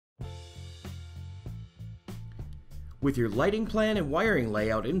With your lighting plan and wiring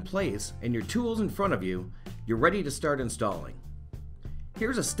layout in place and your tools in front of you, you're ready to start installing.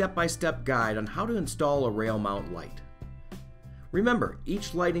 Here's a step-by-step guide on how to install a rail mount light. Remember,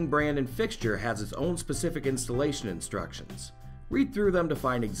 each lighting brand and fixture has its own specific installation instructions. Read through them to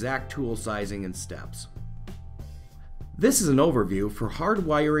find exact tool sizing and steps. This is an overview for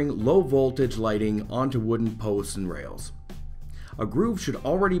hardwiring low voltage lighting onto wooden posts and rails. A groove should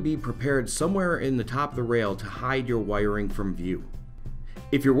already be prepared somewhere in the top of the rail to hide your wiring from view.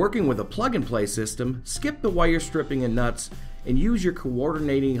 If you're working with a plug-and-play system, skip the wire stripping and nuts and use your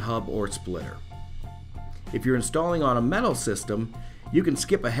coordinating hub or splitter. If you're installing on a metal system, you can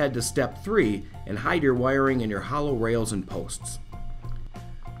skip ahead to step 3 and hide your wiring in your hollow rails and posts.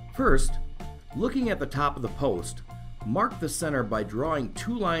 First, looking at the top of the post, mark the center by drawing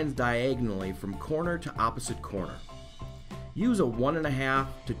 2 lines diagonally from corner to opposite corner. Use a 1.5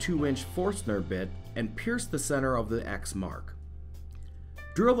 to 2 inch Forstner bit and pierce the center of the X mark.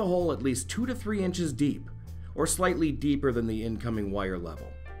 Drill the hole at least 2 to 3 inches deep, or slightly deeper than the incoming wire level.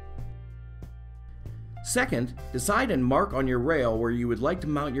 Second, decide and mark on your rail where you would like to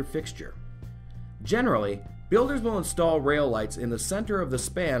mount your fixture. Generally, builders will install rail lights in the center of the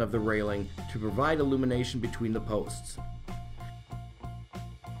span of the railing to provide illumination between the posts.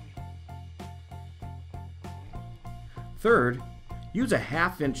 Third, use a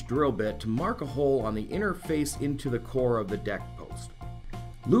 1/2 inch drill bit to mark a hole on the inner face into the core of the deck post.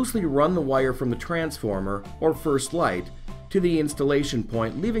 Loosely run the wire from the transformer, or first light, to the installation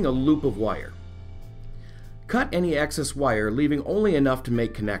point, leaving a loop of wire. Cut any excess wire, leaving only enough to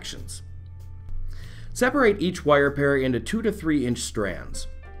make connections. Separate each wire pair into 2 to 3 inch strands.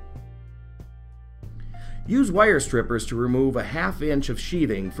 Use wire strippers to remove a 1/2 inch of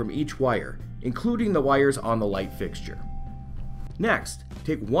sheathing from each wire, including the wires on the light fixture. Next,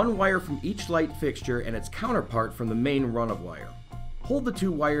 take 1 wire from each light fixture and its counterpart from the main run of wire. Hold the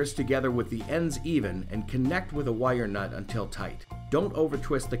 2 wires together with the ends even and connect with a wire nut until tight. Don't over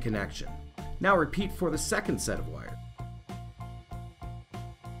twist the connection. Now repeat for the second set of wire.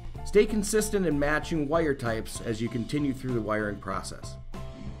 Stay consistent in matching wire types as you continue through the wiring process.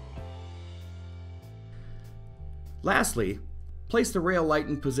 Lastly, place the rail light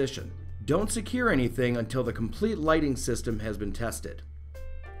in position. Don't secure anything until the complete lighting system has been tested.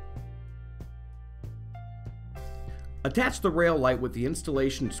 Attach the rail light with the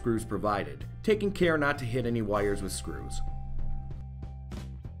installation screws provided, taking care not to hit any wires with screws.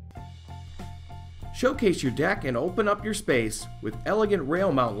 Showcase your deck and open up your space with elegant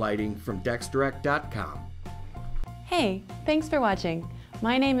rail mount lighting from DecksDirect.com. Hey, thanks for watching.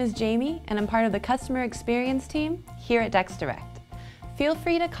 My name is Jamie and I'm part of the customer experience team here at DecksDirect. Feel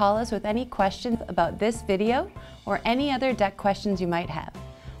free to call us with any questions about this video or any other deck questions you might have.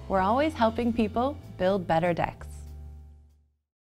 We're always helping people build better decks.